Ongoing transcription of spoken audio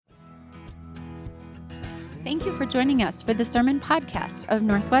Thank you for joining us for the Sermon Podcast of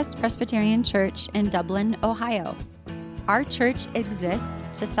Northwest Presbyterian Church in Dublin, Ohio. Our church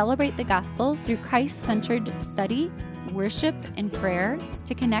exists to celebrate the gospel through Christ-centered study, worship, and prayer,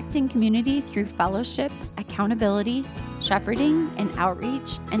 to connect in community through fellowship, accountability, shepherding, and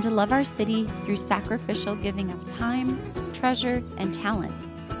outreach, and to love our city through sacrificial giving of time, treasure, and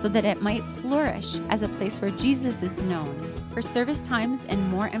talents, so that it might flourish as a place where Jesus is known. For service times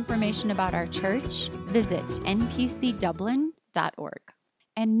and more information about our church, visit npcdublin.org.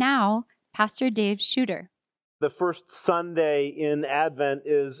 And now, Pastor Dave Shooter. The first Sunday in Advent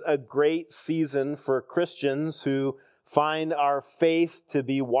is a great season for Christians who find our faith to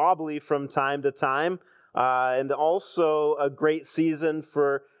be wobbly from time to time, and also a great season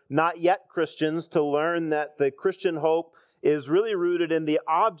for not yet Christians to learn that the Christian hope is really rooted in the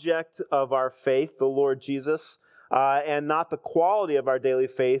object of our faith, the Lord Jesus, and not the quality of our daily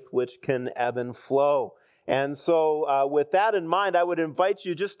faith, which can ebb and flow. And so with that in mind, I would invite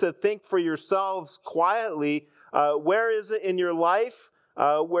you just to think for yourselves quietly, where is it in your life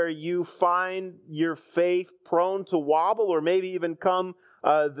where you find your faith prone to wobble, or maybe even come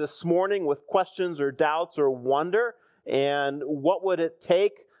this morning with questions or doubts or wonder? And what would it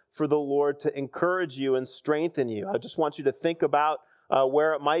take for the Lord to encourage you and strengthen you? I just want you to think about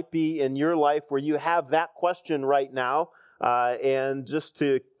where it might be in your life where you have that question right now, and just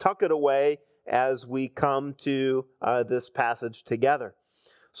to tuck it away as we come to this passage together.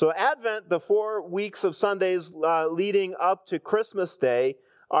 So Advent, the 4 weeks of Sundays leading up to Christmas Day,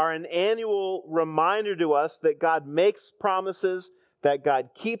 are an annual reminder to us that God makes promises, that God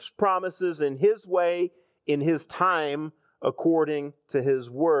keeps promises in His way, in His time, according to His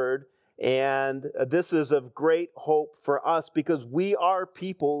Word. And this is of great hope for us because we are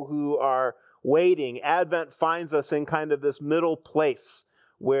people who are waiting. Advent finds us in kind of this middle place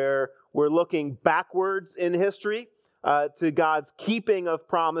where we're looking backwards in history to God's keeping of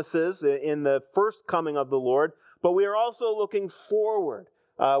promises in the first coming of the Lord, but we are also looking forward.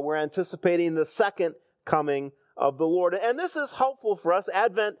 We're anticipating the second coming of the Lord. And this is helpful for us.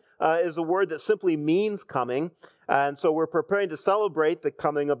 Advent is a word that simply means coming. And so we're preparing to celebrate the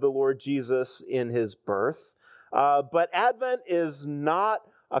coming of the Lord Jesus in His birth. But Advent is not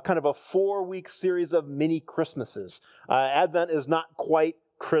a kind of a 4-week series of mini Christmases. Advent is not quite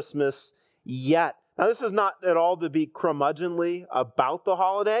Christmas yet. Now, this is not at all to be curmudgeonly about the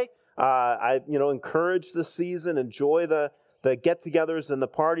holiday. I encourage the season, enjoy the get-togethers and the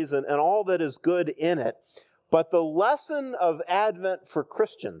parties and all that is good in it. But the lesson of Advent for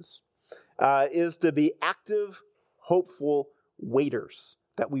Christians is to be active, hopeful waiters,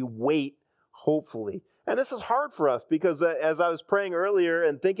 that we wait hopefully. And this is hard for us because as I was praying earlier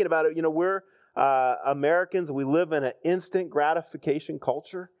and thinking about it, we're Americans, we live in an instant gratification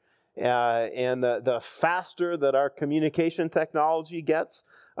culture. And the faster that our communication technology gets,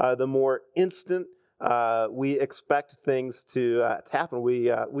 the more instant we expect things to happen.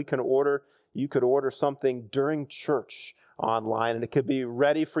 We can order. You could order something during church online, and it could be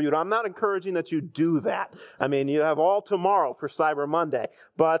ready for you. I'm not encouraging that you do that. I mean, you have all tomorrow for Cyber Monday,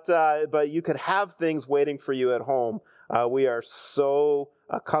 but you could have things waiting for you at home. We are so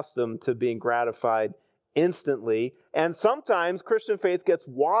accustomed to being gratified instantly, and sometimes Christian faith gets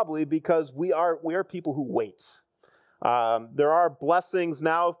wobbly because we are people who wait. There are blessings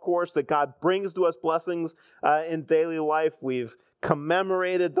now, of course, that God brings to us, blessings in daily life. We've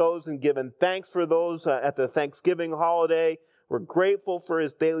commemorated those and given thanks for those at the Thanksgiving holiday. We're grateful for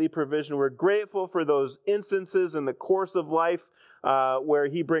His daily provision. We're grateful for those instances in the course of life where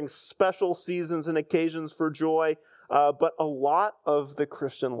He brings special seasons and occasions for joy. But a lot of the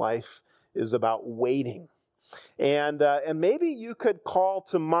Christian life is about waiting. And maybe you could call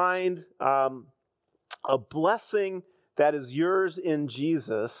to mind a blessing that is yours in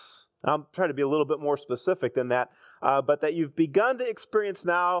Jesus. I'm trying to be a little bit more specific than that, but that you've begun to experience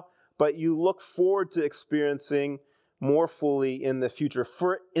now, but you look forward to experiencing more fully in the future.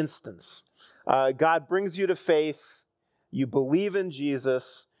 For instance, God brings you to faith, you believe in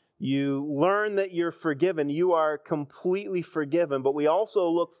Jesus, you learn that you're forgiven, you are completely forgiven, but we also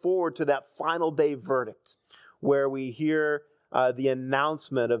look forward to that final day verdict where we hear the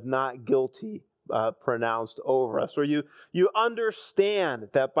announcement of not guilty pronounced over us. Or you understand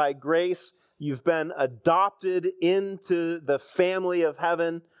that by grace you've been adopted into the family of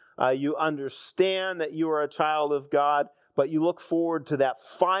heaven. You understand that you are a child of God, but you look forward to that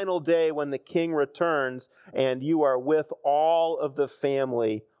final day when the King returns and you are with all of the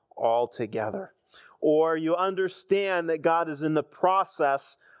family all together. Or you understand that God is in the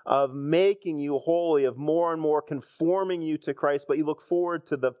process of making you holy, of more and more conforming you to Christ, but you look forward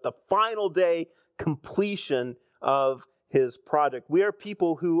to the final day completion of his project. We are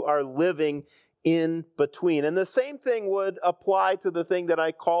people who are living in between. And the same thing would apply to the thing that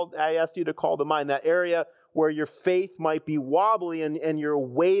I asked you to call to mind, that area where your faith might be wobbly and you're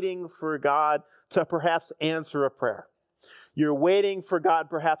waiting for God to perhaps answer a prayer. You're waiting for God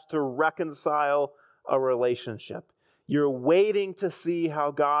perhaps to reconcile a relationship. You're waiting to see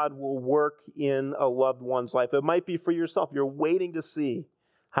how God will work in a loved one's life. It might be for yourself. You're waiting to see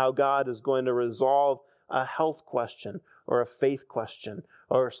how God is going to resolve a health question or a faith question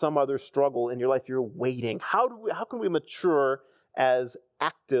or some other struggle in your life. You're waiting. How can we mature as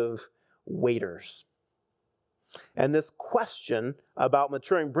active waiters? And this question about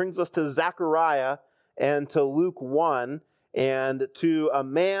maturing brings us to Zechariah and to Luke 1 and to a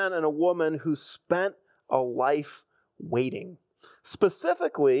man and a woman who spent a life waiting.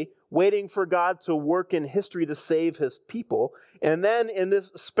 Specifically, waiting for God to work in history to save his people. And then in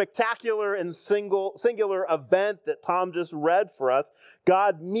this spectacular and singular event that Tom just read for us,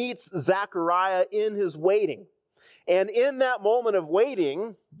 God meets Zechariah in his waiting. And in that moment of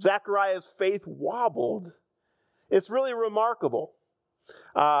waiting, Zechariah's faith wobbled. It's really remarkable.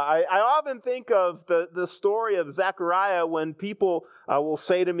 I often think of the story of Zechariah when people will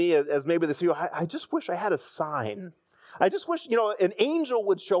say to me, as maybe they say, I just wish I had a sign. I just wish, an angel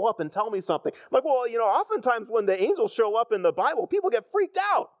would show up and tell me something. I'm like, well, oftentimes when the angels show up in the Bible, people get freaked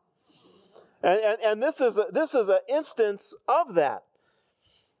out. And this is an instance of that.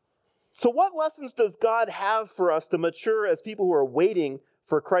 So what lessons does God have for us to mature as people who are waiting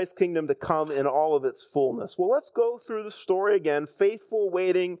for Christ's kingdom to come in all of its fullness? Well, let's go through the story again, faithful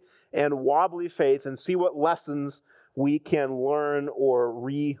waiting and wobbly faith, and see what lessons we can learn or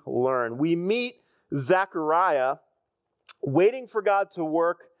relearn. We meet Zechariah waiting for God to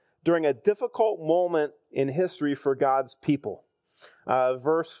work during a difficult moment in history for God's people.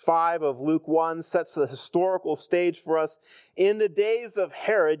 Verse 5 of Luke 1 sets the historical stage for us in the days of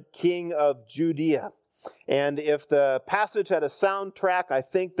Herod, king of Judea. And if the passage had a soundtrack, I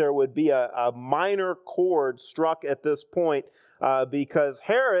think there would be a minor chord struck at this point because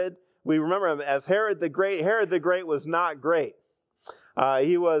Herod, we remember him as Herod the Great. Herod the Great was not great.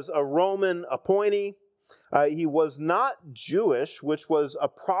 He was a Roman appointee. He was not Jewish, which was a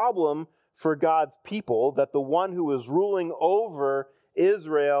problem for God's people, that the one who was ruling over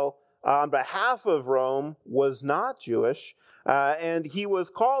Israel on behalf of Rome was not Jewish. And he was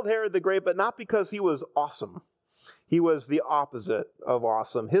called Herod the Great, but not because he was awesome. He was the opposite of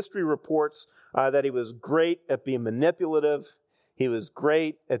awesome. History reports that he was great at being manipulative. He was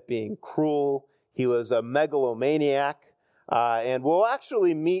great at being cruel. He was a megalomaniac. And we'll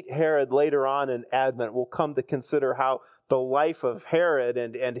actually meet Herod later on in Advent. We'll come to consider how the life of Herod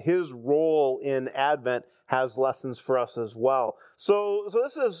and his role in Advent has lessons for us as well. So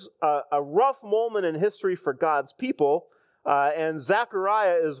this is a rough moment in history for God's people. And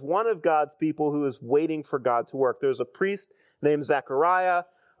Zechariah is one of God's people who is waiting for God to work. There's a priest named Zechariah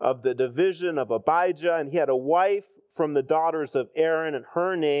of the division of Abijah, and he had a wife from the daughters of Aaron, and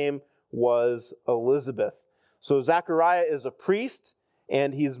her name was Elizabeth. So Zechariah is a priest,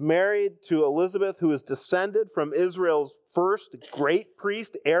 and he's married to Elizabeth, who is descended from Israel's first great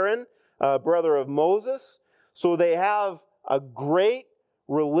priest, Aaron, brother of Moses. So they have a great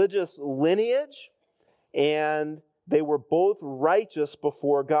religious lineage, and they were both righteous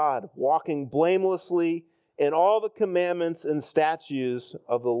before God, walking blamelessly in all the commandments and statutes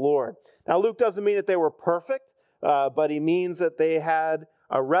of the Lord. Now, Luke doesn't mean that they were perfect, but he means that they had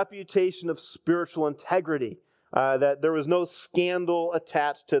a reputation of spiritual integrity, that there was no scandal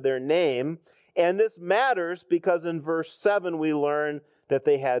attached to their name. And this matters because in verse 7 we learn that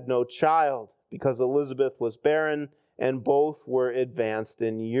they had no child, because Elizabeth was barren and both were advanced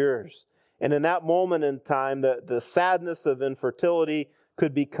in years. And in that moment in time, the sadness of infertility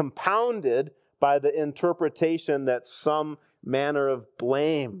could be compounded by the interpretation that some manner of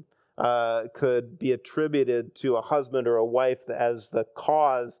blame could be attributed to a husband or a wife as the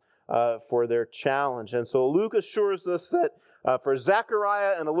cause for their challenge. And so Luke assures us that for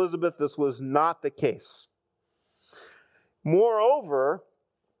Zechariah and Elizabeth, this was not the case. Moreover,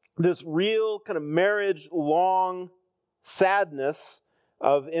 this real kind of marriage-long sadness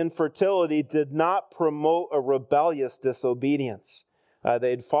of infertility did not promote a rebellious disobedience.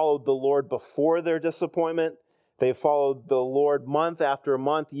 They'd followed the Lord before their disappointment. They followed the Lord month after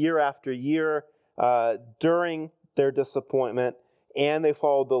month, year after year during their disappointment. And they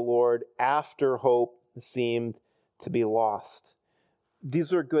followed the Lord after hope seemed to be lost.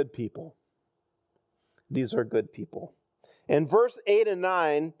 These are good people. These are good people. In verse 8 and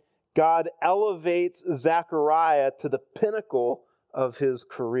 9, God elevates Zechariah to the pinnacle of his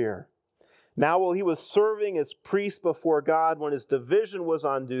career. Now, while he was serving as priest before God when his division was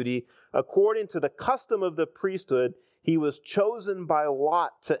on duty, according to the custom of the priesthood, he was chosen by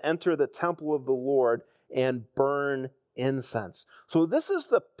lot to enter the temple of the Lord and burn incense. So this is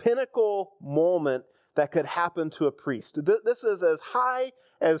the pinnacle moment that could happen to a priest. This is as high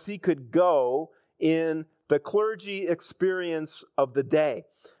as he could go in the clergy experience of the day.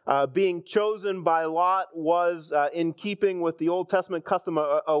 Being chosen by lot was, in keeping with the Old Testament custom,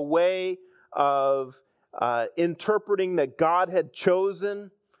 a way of interpreting that God had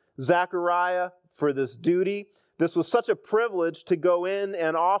chosen Zechariah for this duty. This was such a privilege to go in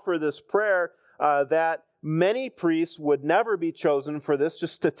and offer this prayer that many priests would never be chosen for this.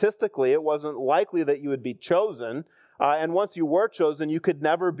 Just statistically, it wasn't likely that you would be chosen. And once you were chosen, you could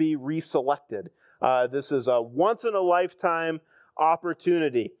never be reselected. This is a once-in-a-lifetime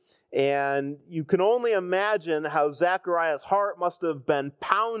opportunity. And you can only imagine how Zechariah's heart must have been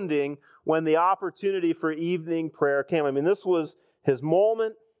pounding when the opportunity for evening prayer came. I mean, this was his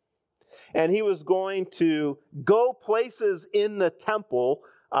moment, and he was going to go places in the temple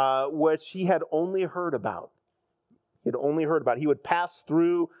which he had only heard about. He would pass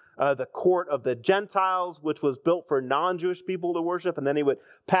through the court of the Gentiles, which was built for non-Jewish people to worship, and then he would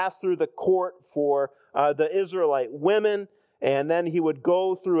pass through the court for the Israelite women, and then he would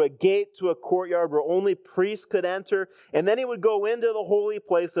go through a gate to a courtyard where only priests could enter, and then he would go into the holy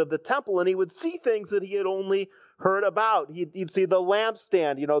place of the temple, and he would see things that he had only heard about. He'd see the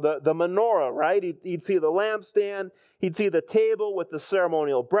lampstand, the menorah, right? He'd see the lampstand. He'd see the table with the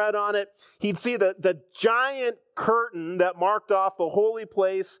ceremonial bread on it. He'd see the giant curtain that marked off the holy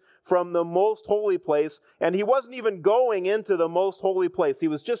place from the most holy place. And he wasn't even going into the most holy place. He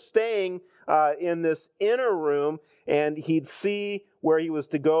was just staying in this inner room, and he'd see where he was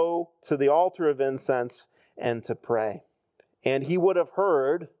to go to the altar of incense and to pray. And he would have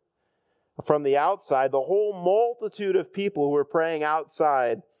heard from the outside the whole multitude of people who were praying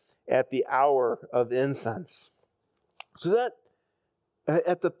outside at the hour of incense. So that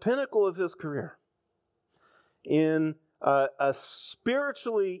at the pinnacle of his career, in a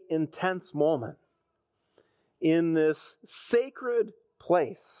spiritually intense moment, in this sacred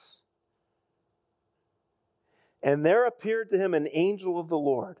place, and there appeared to him an angel of the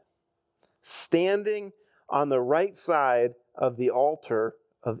Lord, standing on the right side of the altar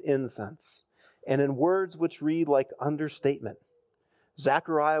of incense. And in words which read like understatement,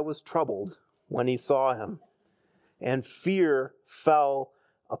 Zechariah was troubled when he saw him, and fear fell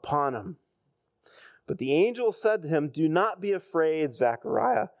upon him. But the angel said to him, "Do not be afraid,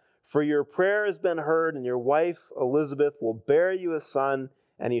 Zechariah, for your prayer has been heard, and your wife Elizabeth will bear you a son,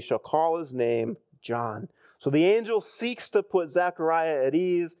 and you shall call his name John." So the angel seeks to put Zechariah at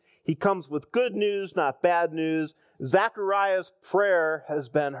ease. He comes with good news, not bad news. Zechariah's prayer has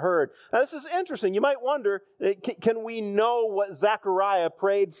been heard. Now, this is interesting. You might wonder, can we know what Zechariah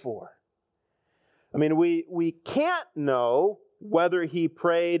prayed for? I mean, we can't know whether he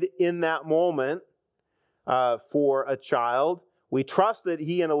prayed in that moment for a child. We trust that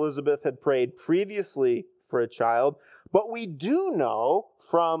he and Elizabeth had prayed previously for a child, but we do know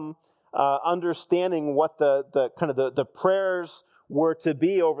from understanding what the prayers were to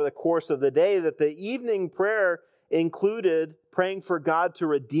be over the course of the day, that the evening prayer included praying for God to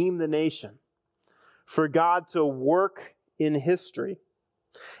redeem the nation, for God to work in history.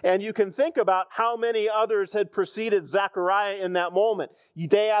 And you can think about how many others had preceded Zechariah in that moment.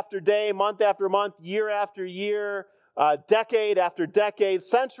 Day after day, month after month, year after year, decade after decade,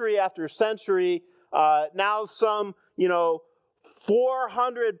 century after century. Now some,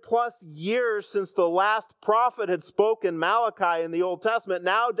 400 plus years since the last prophet had spoken, Malachi in the Old Testament,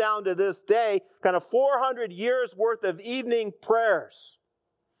 now down to this day, kind of 400 years worth of evening prayers,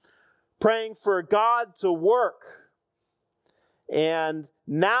 praying for God to work. And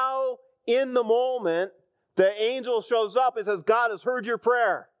now, in the moment, the angel shows up and says, "God has heard your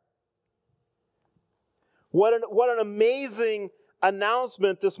prayer." What an amazing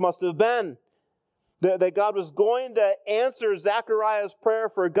announcement this must have been. That God was going to answer Zechariah's prayer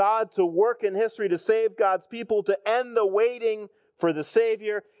for God to work in history, to save God's people, to end the waiting for the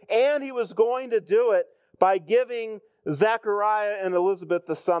Savior. And he was going to do it by giving Zechariah and Elizabeth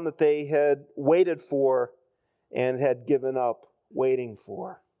the son that they had waited for and had given up waiting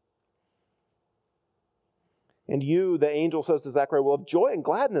for. And you, the angel says to Zechariah, will have joy and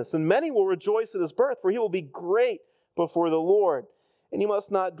gladness, and many will rejoice at his birth, for he will be great before the Lord. and he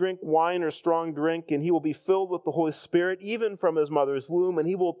must not drink wine or strong drink, and he will be filled with the Holy Spirit, even from his mother's womb, and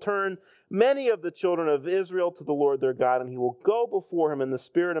he will turn many of the children of Israel to the Lord their God, and he will go before him in the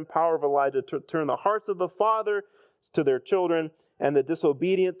spirit and power of Elijah to turn the hearts of the fathers to their children, and the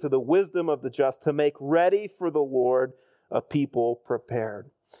disobedient to the wisdom of the just, to make ready for the Lord a people prepared.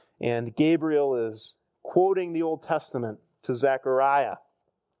 And Gabriel is quoting the Old Testament to Zechariah.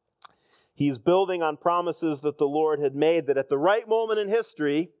 He's building on promises that the Lord had made, that at the right moment in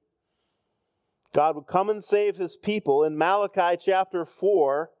history, God would come and save his people. In Malachi chapter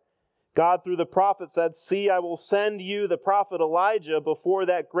 4, God through the prophet said, "See, I will send you the prophet Elijah before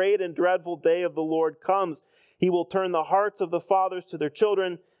that great and dreadful day of the Lord comes. He will turn the hearts of the fathers to their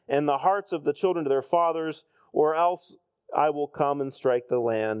children and the hearts of the children to their fathers, or else I will come and strike the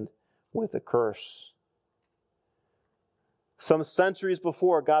land with a curse." Some centuries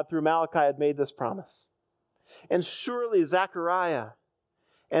before, God through Malachi had made this promise. And surely Zechariah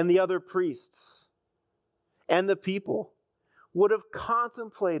and the other priests and the people would have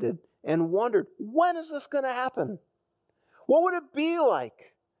contemplated and wondered, when is this going to happen? What would it be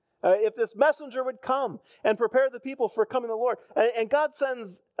like if this messenger would come and prepare the people for coming to the Lord? And God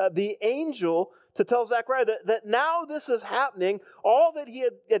sends the angel to tell Zechariah that now this is happening. All that he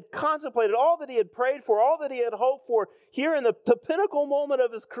had contemplated, all that he had prayed for, all that he had hoped for, here in the pinnacle moment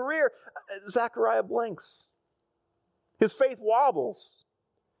of his career, Zechariah blinks. His faith wobbles.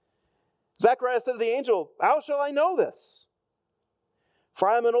 Zechariah said to the angel, "How shall I know this? For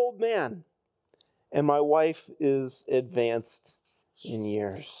I am an old man, and my wife is advanced in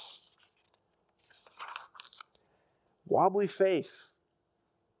years." Wobbly faith.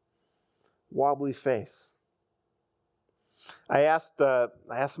 Wobbly faith. I asked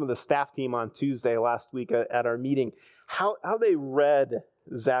some of the staff team on Tuesday last week at our meeting how they read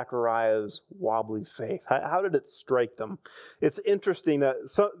Zechariah's wobbly faith. How did it strike them? It's interesting that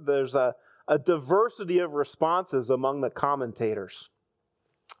there's a diversity of responses among the commentators.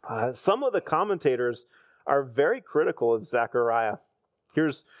 Some of the commentators are very critical of Zechariah.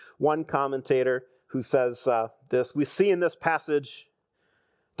 Here's one commentator who says this: "We see in this passage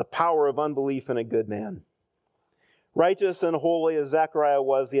the power of unbelief in a good man. Righteous and holy as Zechariah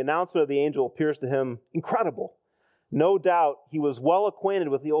was, the announcement of the angel appears to him incredible. No doubt he was well acquainted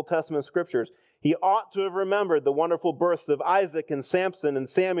with the Old Testament scriptures. He ought to have remembered the wonderful births of Isaac and Samson and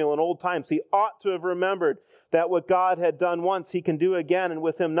Samuel in old times. He ought to have remembered that what God had done once, he can do again, and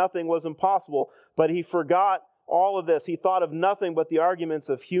with him nothing was impossible. But he forgot all of this. He thought of nothing but the arguments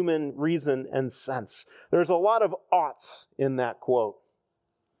of human reason and sense." There's a lot of oughts in that quote.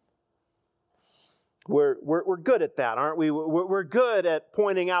 We're good at that, aren't we? We're good at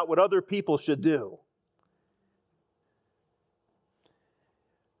pointing out what other people should do.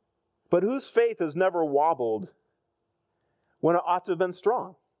 But whose faith has never wobbled when it ought to have been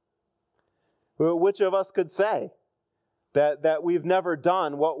strong? Which of us could say that we've never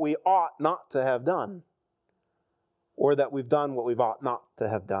done what we ought not to have done? Or that we've done what we ought not to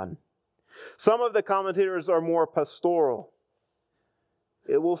have done? Some of the commentators are more pastoral.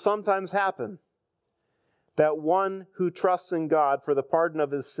 It will sometimes happen that one who trusts in God for the pardon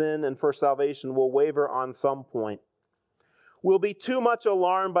of his sin and for salvation will waver on some point, will be too much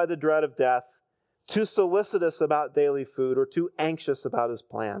alarmed by the dread of death, too solicitous about daily food, or too anxious about his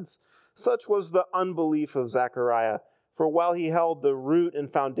plans. Such was the unbelief of Zechariah, for while he held the root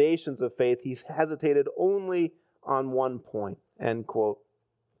and foundations of faith, he hesitated only on one point. End quote.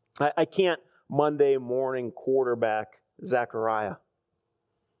 I can't Monday morning quarterback Zechariah.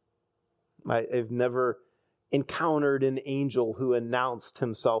 I've never encountered an angel who announced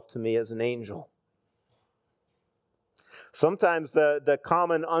himself to me as an angel. Sometimes the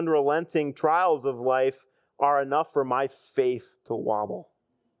common unrelenting trials of life are enough for my faith to wobble.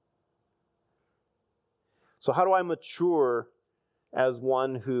 So how do I mature as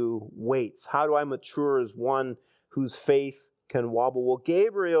one who waits? How do I mature as one whose faith can wobble? Well,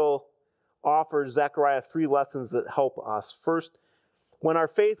 Gabriel offers Zechariah 3 lessons that help us. First, when our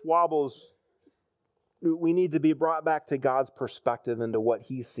faith wobbles, we need to be brought back to God's perspective into what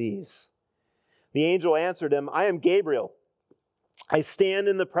he sees. The angel answered him, "I am Gabriel. I stand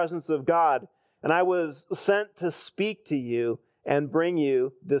in the presence of God, and I was sent to speak to you and bring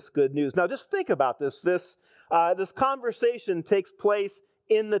you this good news." Now just think about this. This conversation takes place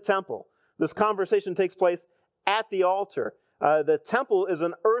in the temple. This conversation takes place at the altar. The temple is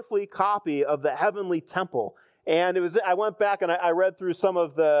an earthly copy of the heavenly temple. And I went back and I read through some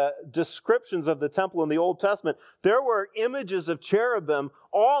of the descriptions of the temple in the Old Testament. There were images of cherubim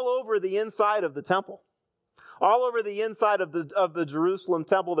all over the inside of the temple. All over the inside of the Jerusalem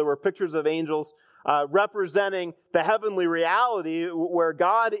temple, there were pictures of angels. representing the heavenly reality where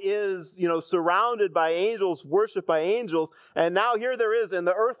God is, surrounded by angels, worshiped by angels. And now here there is in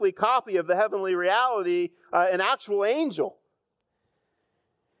the earthly copy of the heavenly reality, an actual angel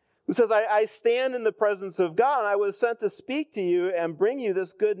who says, I stand in the presence of God, and I was sent to speak to you and bring you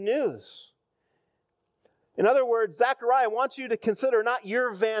this good news. In other words, Zechariah, I want you to consider not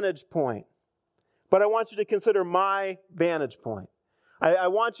your vantage point, but I want you to consider my vantage point. I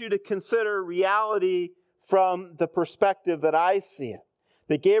want you to consider reality from the perspective that I see it.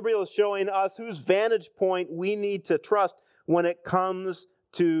 That Gabriel is showing us whose vantage point we need to trust when it comes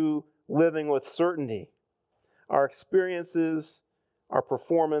to living with certainty. Our experiences, our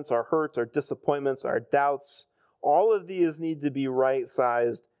performance, our hurts, our disappointments, our doubts, all of these need to be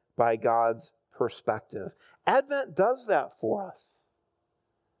right-sized by God's perspective. Advent does that for us.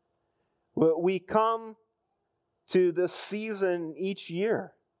 We come to this season each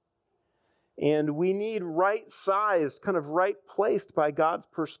year, and we need right-sized, kind of right-placed by God's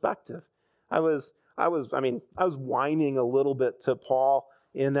perspective. I was whining a little bit to Paul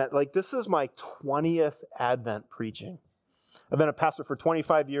in that, this is my 20th Advent preaching. I've been a pastor for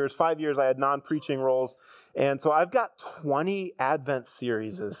 25 years. 5 years I had non-preaching roles. And so I've got 20 Advent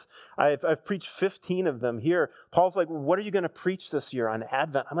series. I've preached 15 of them here. Paul's like, what are you going to preach this year on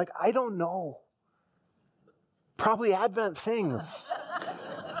Advent? I'm like, I don't know. Probably Advent things.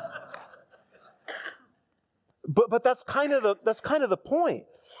 But that's kind of the point.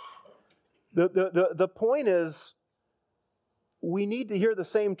 The point is we need to hear the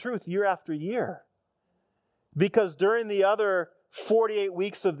same truth year after year. Because during the other 48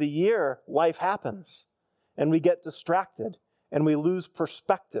 weeks of the year, life happens. And we get distracted. And we lose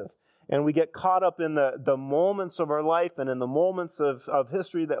perspective. And we get caught up in the moments of our life and in the moments of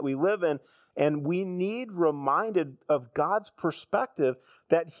history that we live in. And we need reminded of God's perspective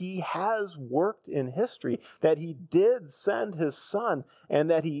that He has worked in history, that He did send His Son, and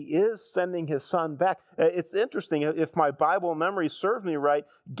that He is sending His Son back. It's interesting, if my Bible memory serves me right,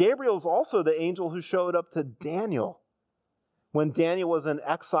 Gabriel's also the angel who showed up to Daniel when Daniel was in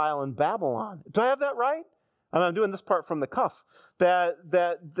exile in Babylon. Do I have that right? I'm doing this part from the cuff. That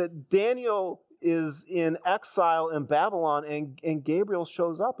Daniel is in exile in Babylon, and Gabriel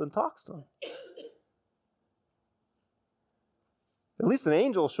shows up and talks to him. At least an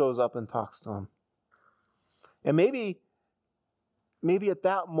angel shows up and talks to him. And maybe at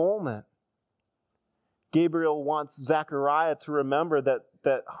that moment, Gabriel wants Zechariah to remember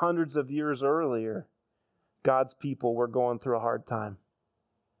that hundreds of years earlier, God's people were going through a hard time.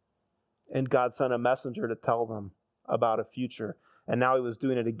 And God sent a messenger to tell them about a future. And now He was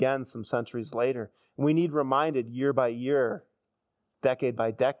doing it again some centuries later. And we need reminded year by year, decade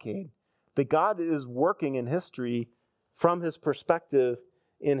by decade, that God is working in history from His perspective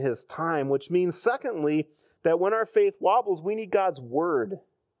in His time, which means, secondly, that when our faith wobbles, we need God's word.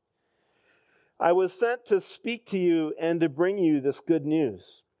 I was sent to speak to you and to bring you this good news.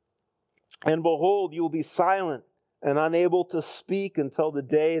 And behold, you will be silent and unable to speak until the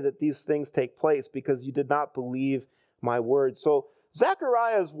day that these things take place, because you did not believe my word. So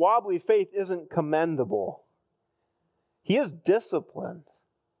Zechariah's wobbly faith isn't commendable. He is disciplined.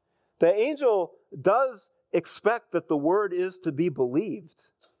 The angel does expect that the word is to be believed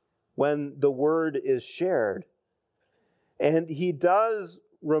when the word is shared. And he does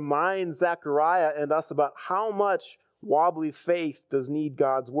remind Zechariah and us about how much wobbly faith does need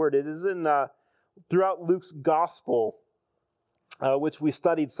God's word. It is in throughout Luke's gospel, which we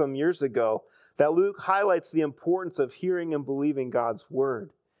studied some years ago, that Luke highlights the importance of hearing and believing God's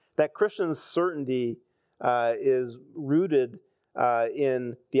word. That Christian certainty is rooted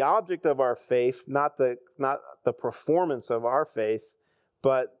in the object of our faith, not the performance of our faith,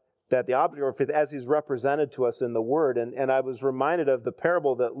 but that the object of our faith as He's represented to us in the Word. And I was reminded of the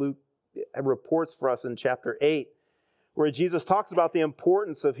parable that Luke reports for us in chapter 8, where Jesus talks about the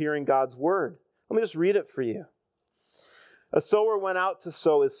importance of hearing God's Word. Let me just read it for you. A sower went out to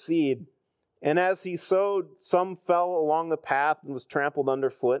sow his seed. And as he sowed, some fell along the path and was trampled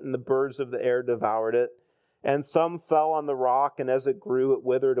underfoot, and the birds of the air devoured it. And some fell on the rock, and as it grew, it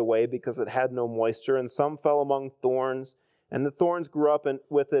withered away because it had no moisture. And some fell among thorns, and the thorns grew up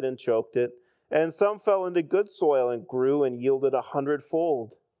with it and choked it. And some fell into good soil and grew and yielded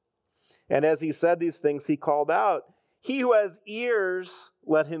 100-fold. And as he said these things, he called out, "He who has ears,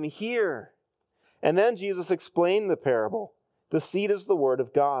 let him hear." And then Jesus explained the parable. The seed is the word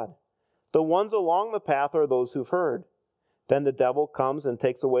of God. The ones along the path are those who've heard. Then the devil comes and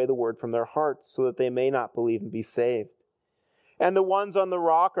takes away the word from their hearts, so that they may not believe and be saved. And the ones on the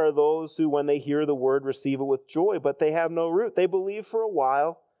rock are those who, when they hear the word, receive it with joy, but they have no root. They believe for a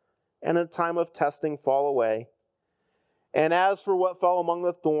while, and in time of testing fall away. And as for what fell among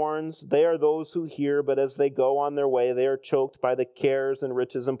the thorns, they are those who hear, but as they go on their way, they are choked by the cares and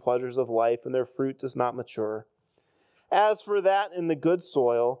riches and pleasures of life, and their fruit does not mature. As for that in the good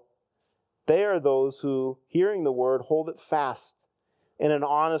soil, they are those who, hearing the word, hold it fast in an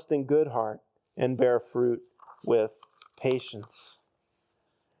honest and good heart, and bear fruit with patience.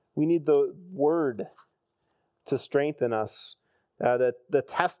 We need the word to strengthen us. The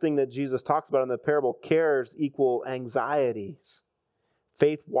testing that Jesus talks about in the parable, cares equal anxieties.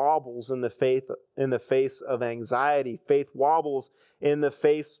 Faith wobbles in the face of anxiety. Faith wobbles in the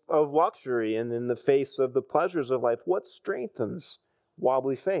face of luxury and in the face of the pleasures of life. What strengthens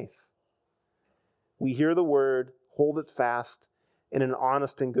wobbly faith? We hear the word, hold it fast in an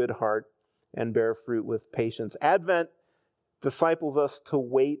honest and good heart, and bear fruit with patience. Advent disciples us to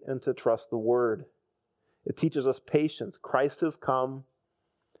wait and to trust the word. It teaches us patience. Christ has come.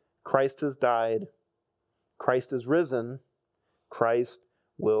 Christ has died. Christ is risen. Christ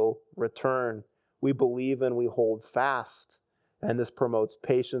will return. We believe and we hold fast, and this promotes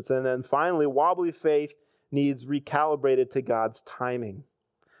patience. And then finally, wobbly faith needs recalibrated to God's timing.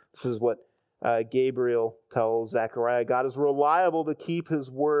 This is what Gabriel tells Zechariah. God is reliable to keep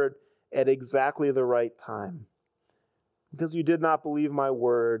his word at exactly the right time. Because you did not believe my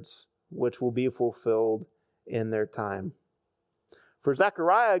words, which will be fulfilled in their time. For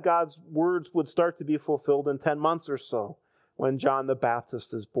Zechariah, God's words would start to be fulfilled in 10 months or so, when John the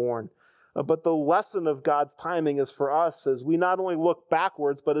Baptist is born. But the lesson of God's timing is for us as we not only look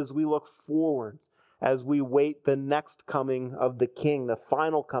backwards, but as we look forward, as we wait the next coming of the King, the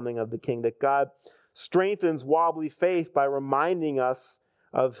final coming of the King, that God strengthens wobbly faith by reminding us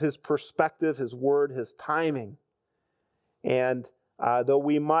of his perspective, his word, his timing. And though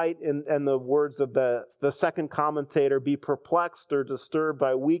we might, in the words of the second commentator, be perplexed or disturbed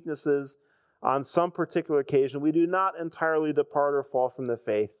by weaknesses on some particular occasion, we do not entirely depart or fall from the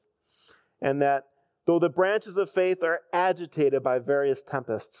faith. And that though the branches of faith are agitated by various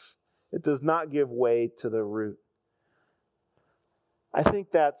tempests, it does not give way to the root. I think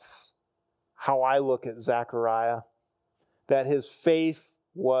that's how I look at Zechariah, that his faith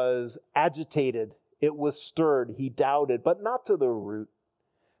was agitated. It was stirred. He doubted, but not to the root.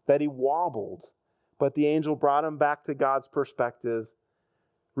 That he wobbled. But the angel brought him back to God's perspective,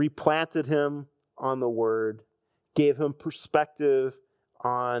 replanted him on the word, gave him perspective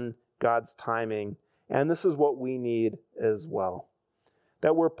on God's timing. And this is what we need as well.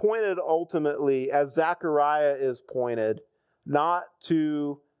 That we're pointed ultimately, as Zechariah is pointed, not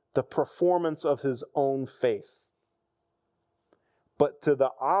to the performance of his own faith, but to the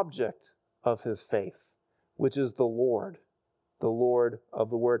object of his faith, which is the Lord of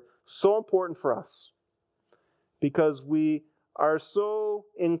the Word. So important for us because we are so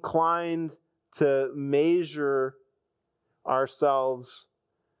inclined to measure ourselves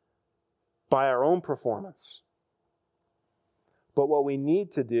by our own performance. But what we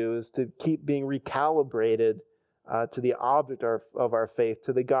need to do is to keep being recalibrated to the object of our faith,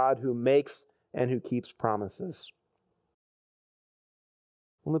 to the God who makes and who keeps promises.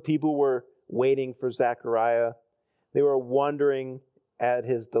 When the people were waiting for Zechariah, they were wondering at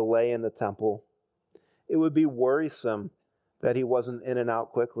his delay in the temple. It would be worrisome that he wasn't in and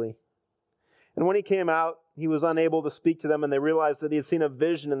out quickly. And when he came out, he was unable to speak to them, and they realized that he had seen a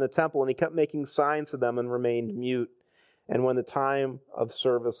vision in the temple, and he kept making signs to them and remained mute. And when the time of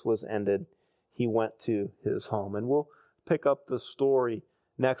service was ended, he went to his home. And we'll pick up the story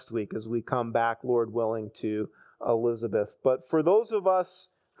next week as we come back, Lord willing, to Elizabeth. But for those of us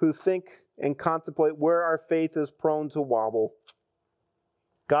who think and contemplate where our faith is prone to wobble,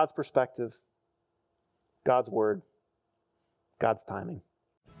 God's perspective, God's word, God's timing.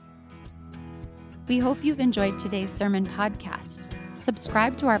 We hope you've enjoyed today's sermon podcast.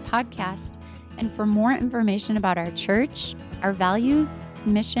 Subscribe to our podcast, and for more information about our church, our values,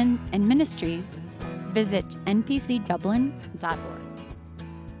 mission, and ministries, visit npcdublin.org.